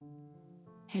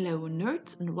Hello,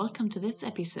 nerds, and welcome to this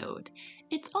episode.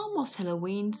 It's almost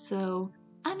Halloween, so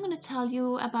I'm going to tell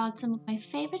you about some of my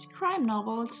favorite crime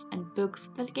novels and books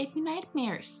that gave me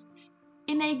nightmares.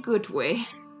 In a good way.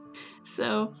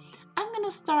 So, I'm going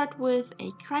to start with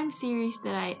a crime series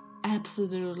that I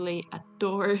absolutely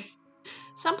adore.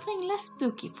 Something less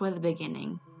spooky for the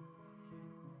beginning.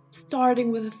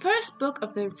 Starting with the first book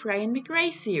of the Frey and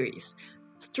McRae series,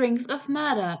 Strings of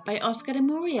Murder by Oscar de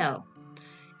Muriel.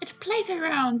 It plays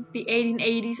around the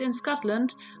 1880s in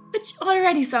Scotland, which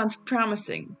already sounds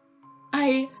promising.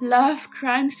 I love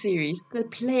crime series that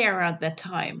play around that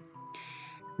time.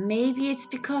 Maybe it's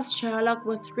because Sherlock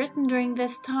was written during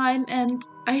this time and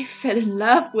I fell in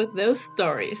love with those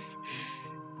stories.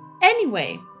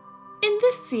 Anyway, in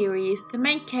this series, the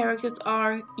main characters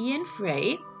are Ian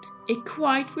Frey, a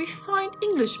quite refined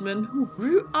Englishman who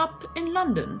grew up in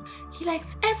London. He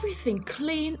likes everything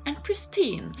clean and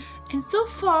pristine, and so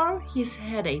far he's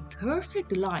had a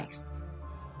perfect life.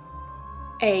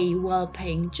 A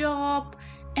well-paying job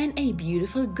and a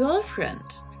beautiful girlfriend.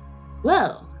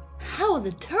 Well, how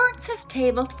the turns have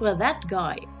tabled for that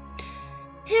guy.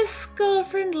 His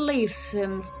girlfriend leaves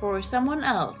him for someone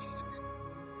else.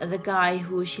 The guy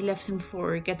who she left him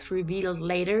for gets revealed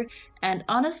later, and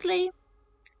honestly,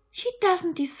 she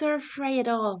doesn't deserve Frey at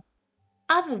all.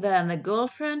 Other than the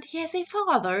girlfriend, he has a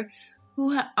father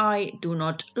who I do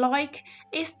not like,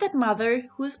 a stepmother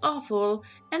who is awful,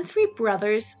 and three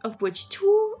brothers, of which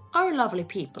two are lovely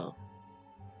people.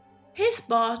 His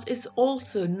boss is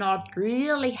also not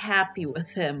really happy with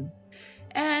him,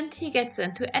 and he gets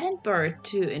sent to Edinburgh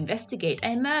to investigate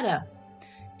a murder.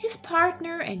 His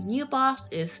partner and new boss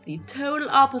is the total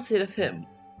opposite of him.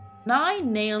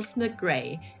 Nine Nails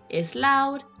McRae is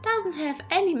loud, doesn't have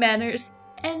any manners,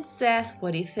 and says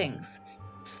what he thinks.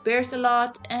 Swears a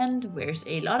lot and wears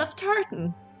a lot of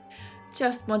tartan.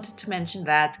 Just wanted to mention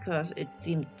that because it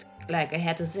seemed like I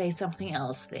had to say something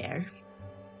else there.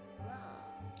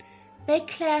 They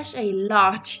clash a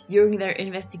lot during their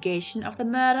investigation of the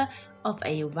murder of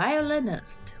a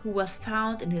violinist who was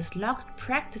found in his locked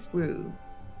practice room.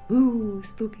 Ooh,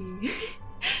 spooky.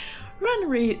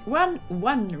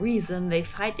 One reason they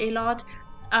fight a lot,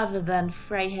 other than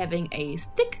Frey having a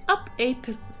stick up a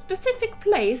specific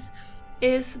place,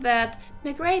 is that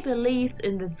McRae believes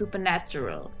in the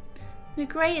supernatural.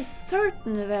 McRae is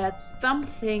certain that some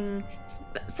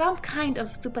kind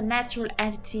of supernatural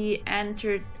entity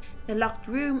entered the locked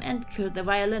room and killed the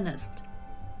violinist.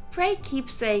 Frey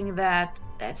keeps saying that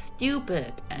that's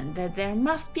stupid and that there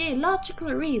must be a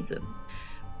logical reason.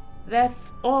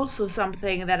 That's also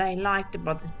something that I liked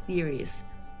about the series.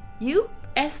 You,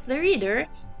 as the reader,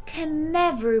 can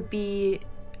never be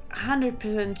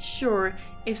 100% sure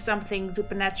if something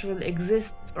supernatural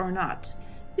exists or not.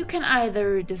 You can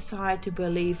either decide to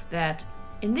believe that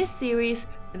in this series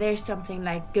there's something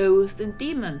like ghosts and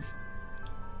demons,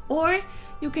 or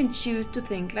you can choose to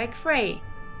think like Frey,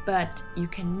 but you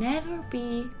can never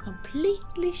be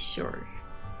completely sure.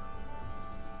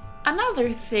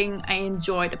 Another thing I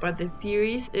enjoyed about this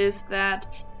series is that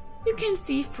you can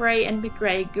see Frey and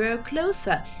McRae grow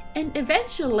closer and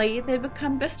eventually they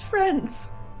become best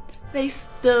friends. They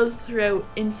still throw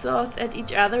insults at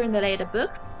each other in the later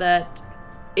books, but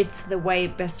it's the way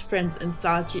best friends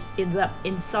insult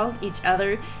each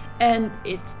other, and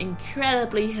it's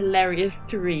incredibly hilarious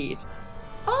to read.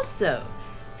 Also,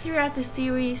 throughout the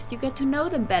series, you get to know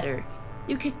them better.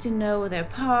 You get to know their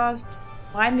past,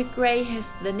 why McRae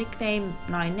has the nickname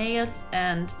Nine Nails,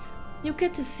 and you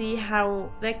get to see how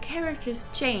their characters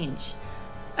change.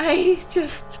 I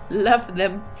just love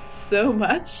them so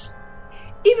much.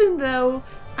 Even though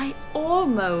I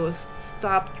almost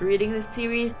stopped reading the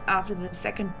series after the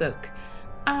second book,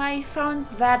 I found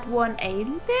that one a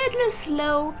little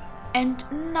slow and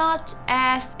not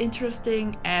as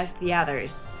interesting as the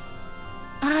others.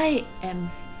 I am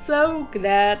so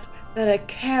glad that I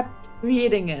kept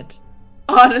reading it.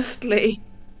 Honestly.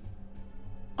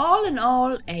 All in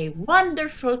all, a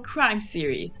wonderful crime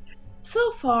series.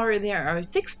 So far, there are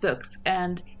 6 books,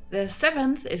 and the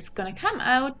 7th is gonna come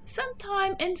out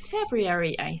sometime in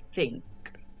February, I think.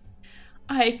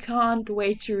 I can't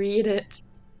wait to read it.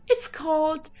 It's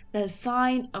called The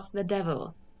Sign of the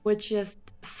Devil, which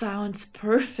just sounds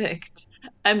perfect.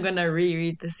 I'm gonna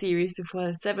reread the series before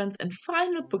the 7th and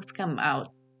final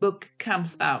book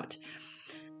comes out.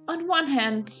 On one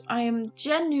hand, I am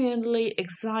genuinely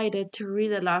excited to read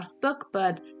the last book,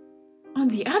 but on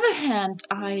the other hand,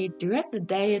 I dread the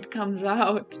day it comes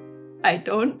out. I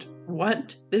don't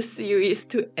want the series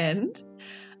to end.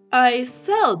 I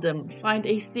seldom find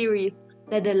a series,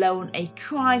 let alone a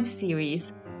crime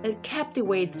series, that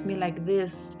captivates me like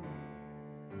this.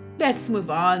 Let's move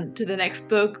on to the next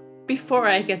book before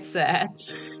I get sad.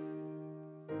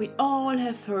 We all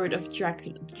have heard of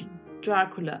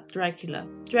Dracula,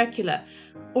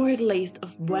 or at least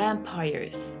of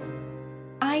vampires.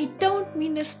 I don't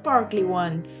mean the sparkly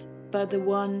ones, but the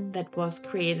one that was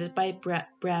created by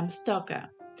Bram Stoker.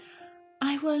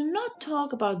 I will not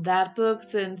talk about that book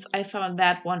since I found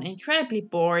that one incredibly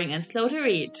boring and slow to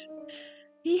read.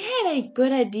 He had a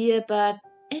good idea, but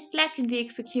it lacked in the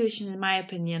execution, in my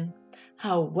opinion.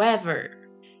 However,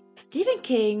 Stephen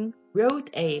King wrote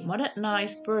a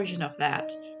modernized version of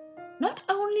that. Not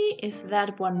only is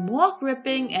that one more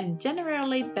gripping and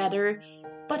generally better,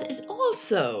 but it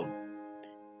also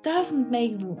doesn't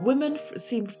make women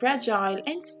seem fragile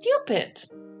and stupid.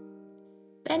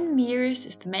 Ben Mears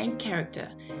is the main character.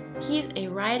 He is a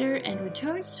writer and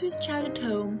returns to his childhood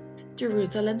home,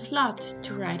 Jerusalem's Lot,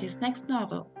 to write his next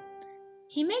novel.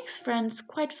 He makes friends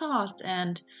quite fast,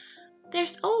 and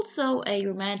there's also a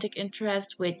romantic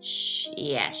interest, which,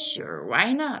 yeah, sure,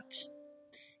 why not?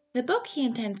 The book he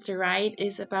intends to write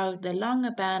is about the long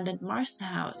abandoned Marston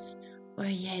house, where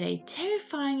he had a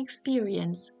terrifying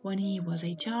experience when he was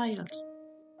a child.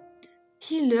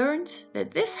 He learns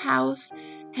that this house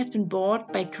has been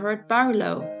bought by Kurt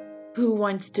Barlow, who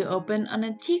wants to open an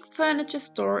antique furniture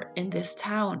store in this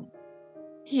town.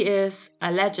 He is,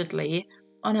 allegedly,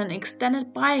 on an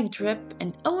extended buying trip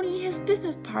and only his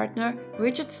business partner,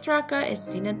 Richard Strucker, is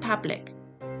seen in public.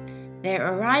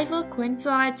 Their arrival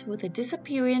coincides with the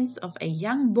disappearance of a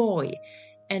young boy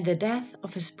and the death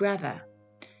of his brother.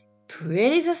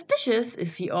 Pretty suspicious,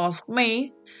 if you ask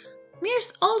me.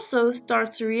 Mears also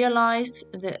starts to realize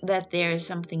that there is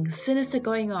something sinister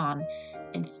going on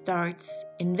and starts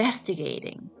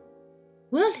investigating.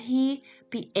 Will he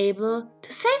be able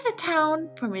to save the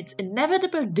town from its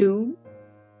inevitable doom?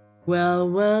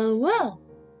 Well.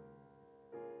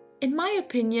 In my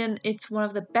opinion, it's one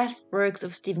of the best works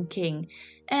of Stephen King,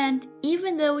 and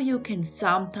even though you can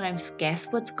sometimes guess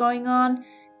what's going on,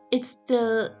 it's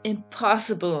still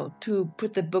impossible to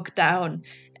put the book down.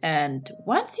 And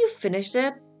once you've finished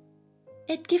it,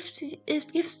 it gives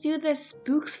you the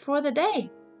spooks for the day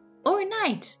or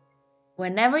night,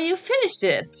 whenever you finished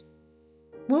it.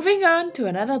 Moving on to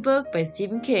another book by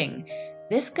Stephen King.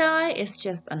 This guy is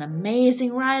just an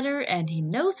amazing writer and he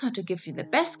knows how to give you the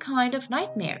best kind of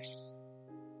nightmares.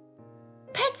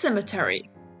 Pet Sematary.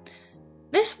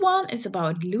 This one is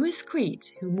about Louis Creed,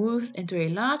 who moves into a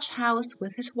large house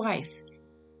with his wife,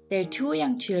 their 2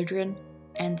 young children,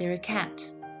 and their cat.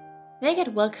 They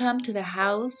get welcomed to the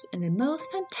house in the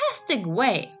most fantastic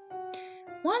way.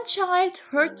 One child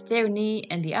hurts their knee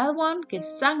and the other one gets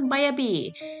stung by a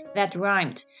bee. That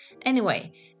rhymed.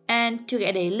 Anyway, and to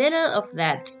get a little of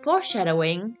that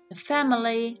foreshadowing, the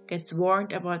family gets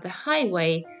warned about the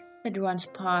highway that runs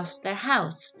past their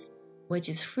house, which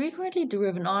is frequently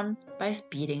driven on by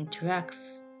speeding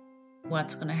trucks.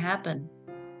 What's gonna happen?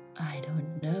 I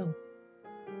don't know.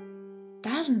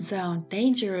 Doesn't sound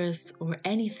dangerous or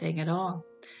anything at all.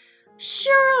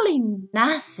 Surely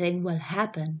nothing will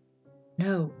happen.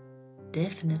 No,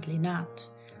 definitely not.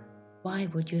 Why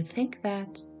would you think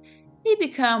that? They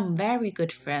become very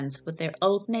good friends with their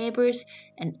old neighbors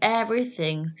and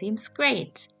everything seems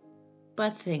great.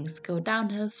 But things go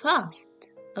downhill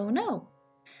fast. Oh no.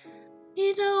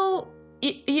 You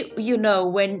know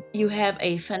when you have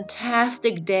a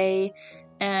fantastic day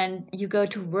and you go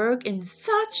to work in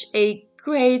such a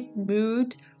great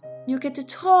mood. You get to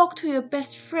talk to your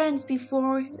best friends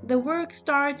before the work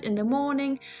starts in the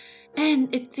morning,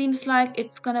 and it seems like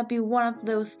it's gonna be one of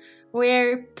those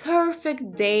rare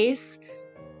perfect days.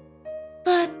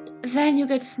 But then you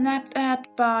get snapped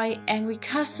at by angry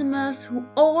customers who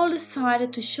all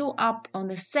decided to show up on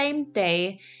the same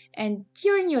day, and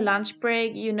during your lunch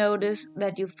break you notice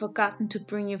that you've forgotten to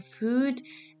bring your food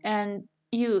and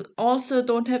you also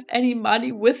don't have any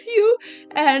money with you,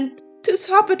 and to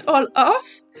top it all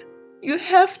off, you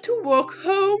have to walk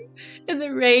home in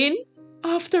the rain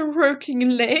after working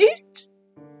late.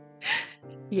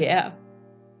 Yeah,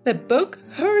 the book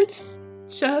hurts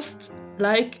just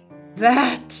like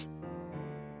that.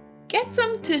 Get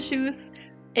some tissues,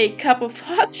 a cup of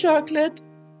hot chocolate,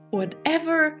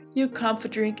 whatever your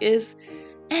comfort drink is,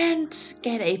 and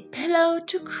get a pillow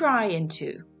to cry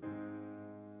into.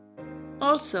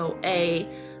 Also, a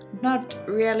not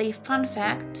really fun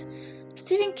fact,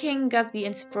 Stephen King got the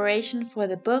inspiration for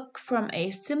the book from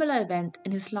a similar event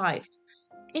in his life.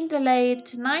 In the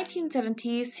late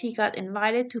 1970s, he got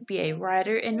invited to be a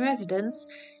writer in residence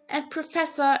and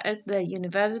professor at the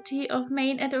University of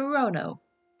Maine at Orono.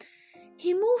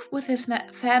 He moved with his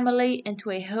family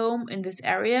into a home in this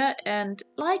area, and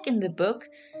like in the book,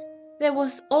 There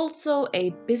was also a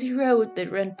busy road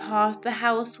that ran past the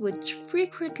house, which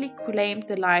frequently claimed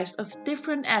the lives of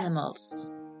different animals.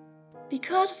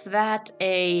 Because of that,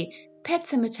 a pet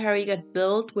cemetery got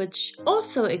built, which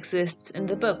also exists in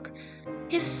the book.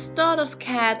 His daughter's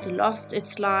cat lost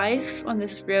its life on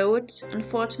this road,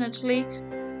 unfortunately,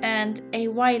 and a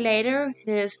while later,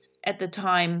 his, at the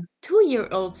time,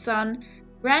 2-year-old son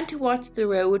ran towards the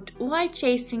road while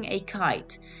chasing a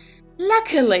kite.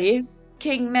 Luckily,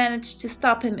 King managed to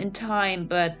stop him in time,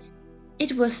 but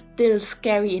it was still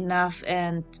scary enough,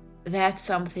 and that's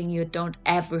something you don't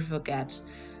ever forget.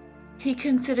 He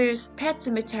considers Pet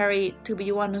Sematary to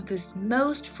be one of his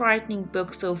most frightening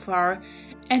books so far,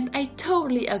 and I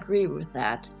totally agree with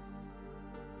that.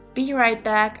 Be right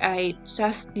back, I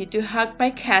just need to hug my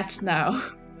cat now.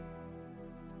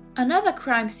 Another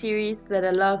crime series that I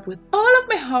love with all of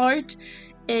my heart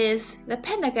is the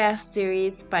Pendergast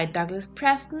series by Douglas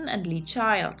Preston and Lee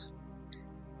Child.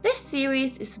 This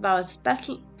series is about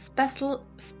special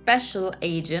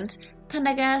agent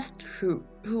Pendergast, who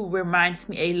reminds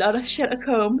me a lot of Sherlock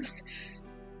Holmes,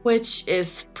 which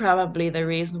is probably the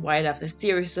reason why I love this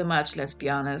series so much, let's be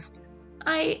honest.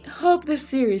 I hope the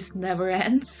series never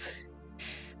ends.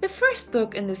 The first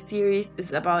book in the series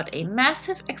is about a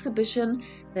massive exhibition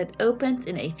that opens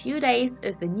in a few days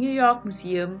at the New York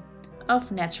Museum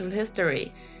of Natural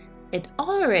History. It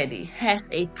already has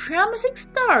a promising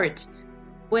start,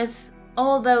 with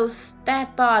all those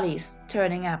dead bodies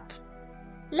turning up.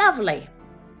 Lovely!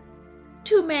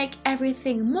 To make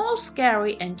everything more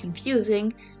scary and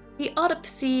confusing, the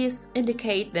autopsies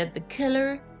indicate that the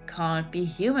killer can't be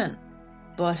human.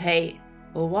 But hey,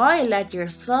 why let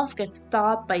yourself get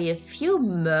stopped by a few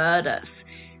murders?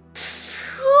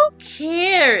 Pfft, who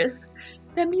cares?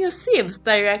 The museum's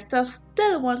director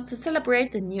still wants to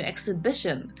celebrate the new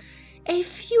exhibition. A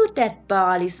few dead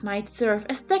bodies might serve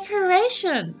as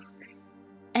decorations.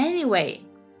 Anyway,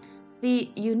 the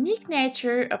unique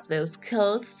nature of those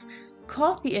kills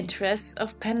caught the interest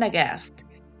of Pendergast.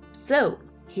 So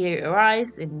he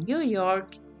arrives in New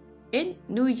York,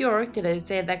 did I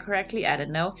say that correctly? I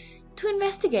don't know, to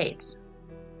investigate.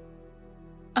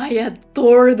 I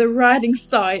adore the writing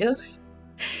style.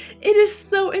 It is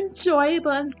so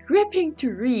enjoyable and gripping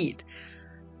to read.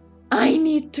 I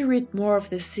need to read more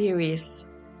of this series.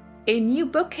 A new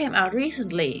book came out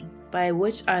recently, by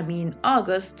which I mean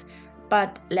August,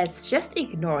 but let's just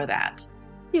ignore that.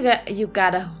 You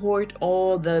gotta hoard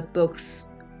all the books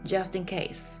just in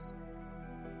case.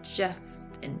 Just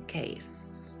in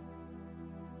case.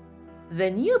 The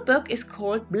new book is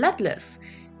called Bloodless,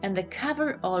 and the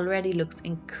cover already looks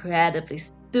incredibly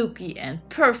spooky and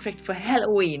perfect for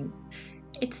Halloween.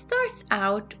 It starts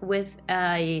out with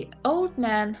an old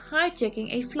man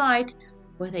hijacking a flight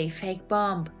with a fake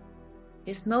bomb.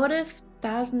 His motive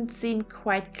doesn't seem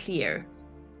quite clear.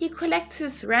 He collects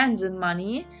his ransom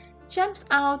money, jumps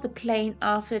out the plane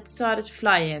after it started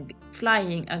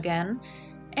flying again,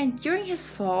 and during his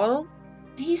fall,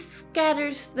 he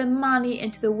scatters the money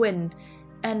into the wind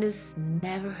and is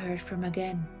never heard from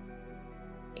again.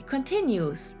 It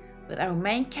continues with our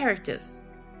main characters,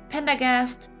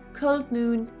 Pendergast, Cold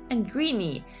Moon, and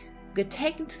Greenie, who get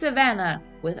taken to Savannah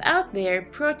without their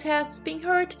protests being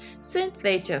heard, since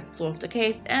they just solved the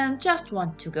case and just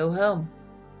want to go home.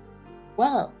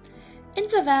 Well, in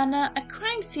Savannah, a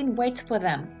crime scene waits for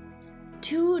them.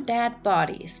 2 dead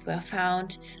bodies were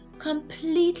found,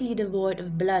 completely devoid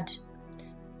of blood.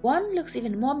 One looks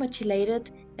even more mutilated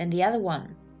than the other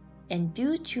one, and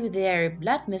due to their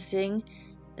blood missing,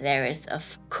 there is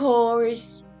of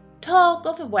course talk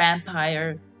of a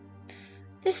vampire.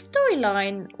 The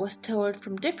storyline was told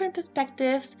from different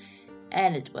perspectives,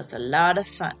 and it was a lot of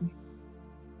fun.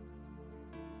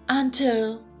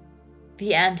 Until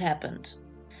the end happened.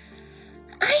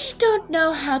 I don't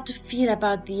know how to feel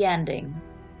about the ending.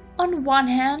 On one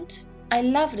hand, I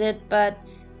loved it, but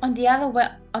on the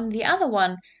other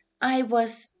one, I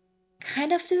was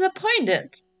kind of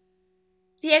disappointed.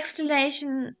 The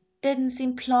explanation didn't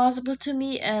seem plausible to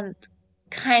me and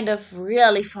kind of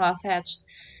really far-fetched.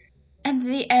 And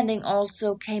the ending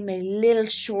also came a little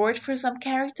short for some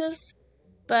characters.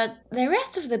 But the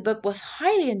rest of the book was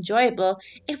highly enjoyable.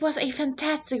 It was a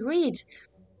fantastic read.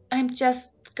 I'm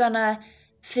just gonna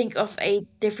think of a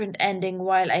different ending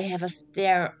while I have a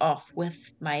stare off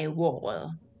with my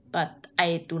wall. But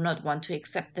I do not want to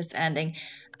accept this ending.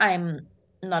 I'm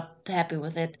not happy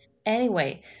with it.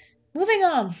 Anyway, moving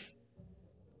on.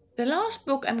 The last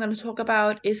book I'm going to talk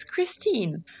about is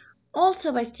Christine,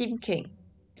 also by Stephen King.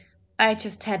 I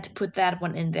just had to put that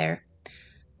one in there.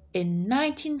 In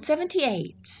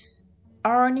 1978,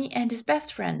 Arnie and his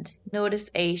best friend notice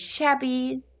a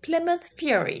shabby Plymouth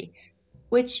Fury,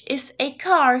 which is a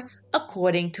car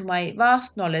according to my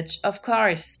vast knowledge of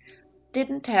cars.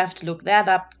 Didn't have to look that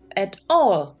up at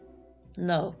all.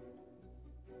 No.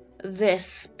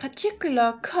 This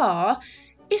particular car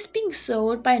is being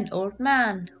sold by an old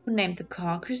man who named the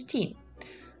car Christine.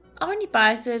 Arnie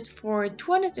buys it for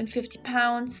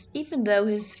 £250, even though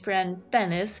his friend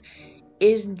Dennis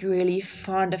isn't really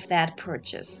fond of that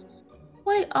purchase.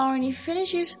 While Arnie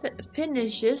finishes the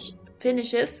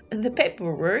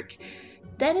paperwork,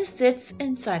 Dennis sits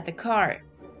inside the car.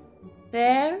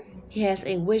 There he has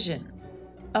a vision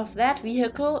of that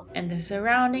vehicle and the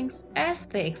surroundings as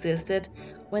they existed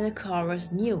when the car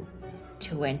was new,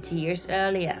 20 years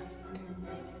earlier.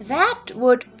 That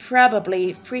would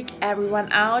probably freak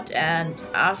everyone out, and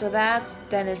after that,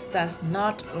 Dennis does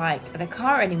not like the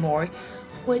car anymore,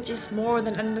 which is more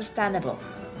than understandable.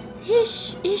 He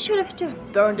should have just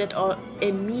burned it all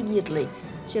immediately,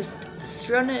 just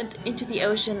thrown it into the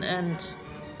ocean and...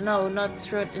 No, not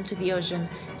throw it into the ocean,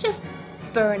 just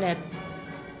burn it.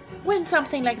 When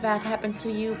something like that happens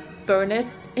to you, burn it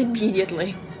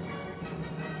immediately.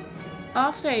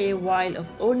 After a while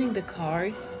of owning the car,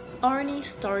 Arnie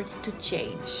starts to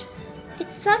change.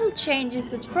 It's subtle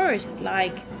changes at first,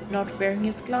 like not wearing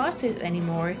his glasses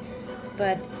anymore,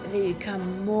 but they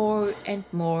become more and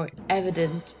more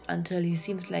evident until he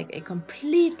seems like a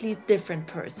completely different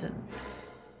person.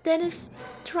 Dennis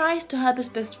tries to help his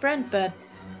best friend, but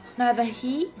neither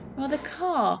he nor the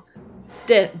car,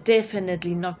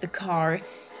 definitely not the car,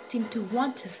 seem to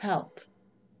want his help.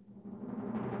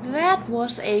 That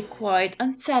was a quite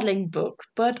unsettling book,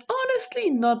 but honestly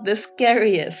not the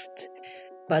scariest.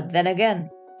 But then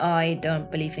again, I don't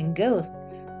believe in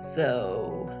ghosts,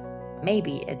 so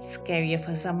maybe it's scarier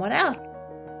for someone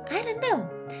else. I don't know.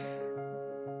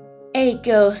 A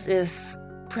ghost is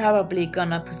probably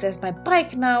gonna possess my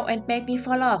bike now and make me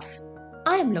fall off.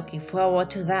 I'm looking forward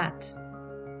to that.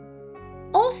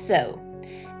 Also,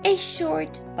 a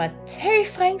short but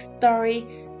terrifying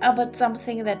story about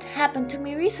something that happened to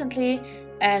me recently,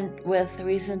 and with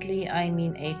recently I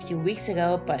mean a few weeks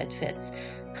ago, but it fits.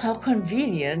 How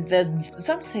convenient that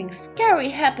something scary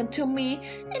happened to me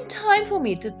in time for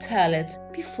me to tell it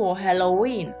before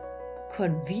Halloween.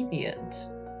 Convenient.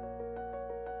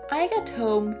 I got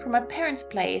home from my parents'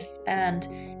 place and,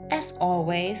 as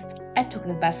always, I took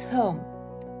the bus home.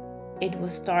 It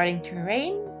was starting to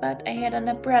rain, but I had an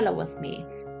umbrella with me,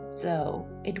 so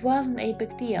it wasn't a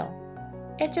big deal.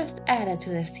 It just added to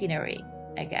the scenery,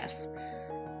 I guess.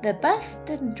 The bus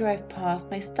didn't drive past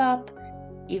my stop,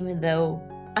 even though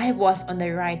I was on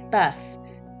the right bus.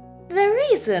 The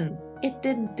reason it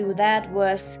didn't do that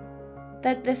was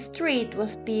that the street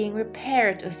was being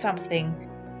repaired or something.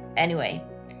 Anyway,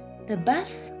 the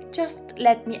bus just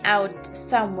let me out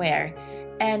somewhere,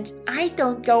 and I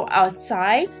don't go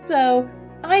outside, so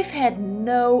I've had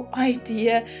no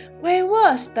idea where I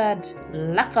was, but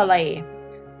luckily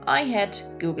I had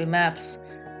Google Maps.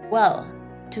 Well,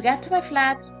 to get to my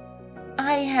flat,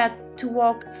 I had to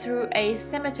walk through a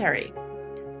cemetery.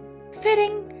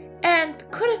 Fitting, and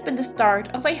could have been the start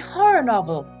of a horror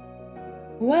novel.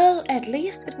 Well, at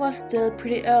least it was still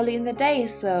pretty early in the day,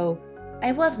 so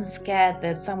I wasn't scared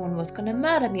that someone was gonna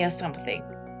murder me or something.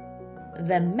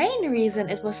 The main reason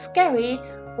it was scary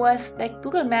was that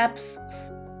Google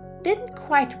Maps didn't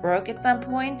quite work at some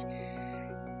point,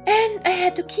 and I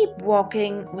had to keep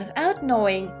walking without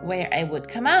knowing where I would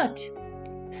come out.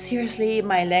 Seriously,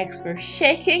 my legs were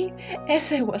shaking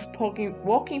as I was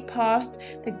walking past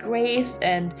the graves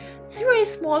and through a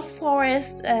small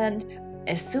forest, and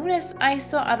as soon as I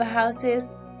saw other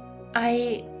houses,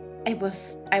 I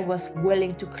was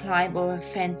willing to climb over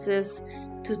fences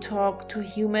to talk to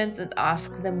humans and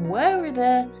ask them where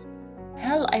the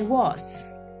hell I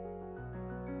was.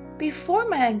 Before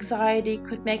my anxiety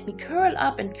could make me curl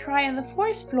up and cry on the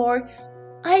forest floor,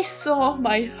 I saw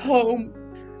my home.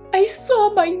 I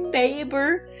saw my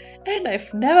neighbor, and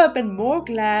I've never been more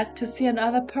glad to see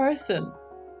another person.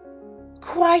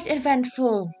 Quite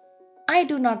eventful. I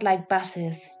do not like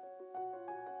buses.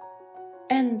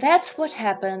 And that's what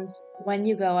happens when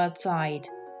you go outside.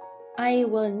 I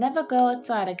will never go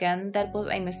outside again. That was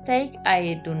a mistake.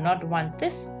 I do not want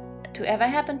this to ever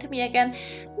happen to me again.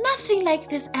 Nothing like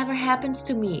this ever happens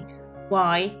to me.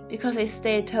 Why? Because I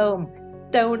stay at home.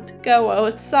 Don't go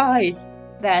outside.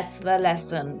 That's the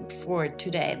lesson for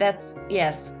today.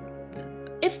 Yes.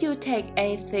 If you take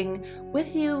anything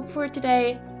with you for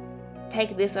today,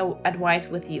 take this advice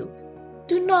with you.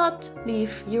 Do not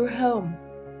leave your home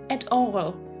at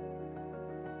all.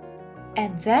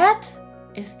 And that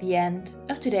is the end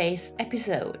of today's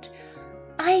episode.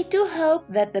 I do hope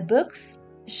that the books,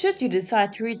 should you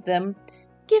decide to read them,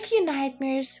 give you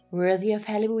nightmares worthy of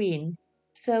Halloween.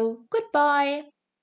 So, goodbye.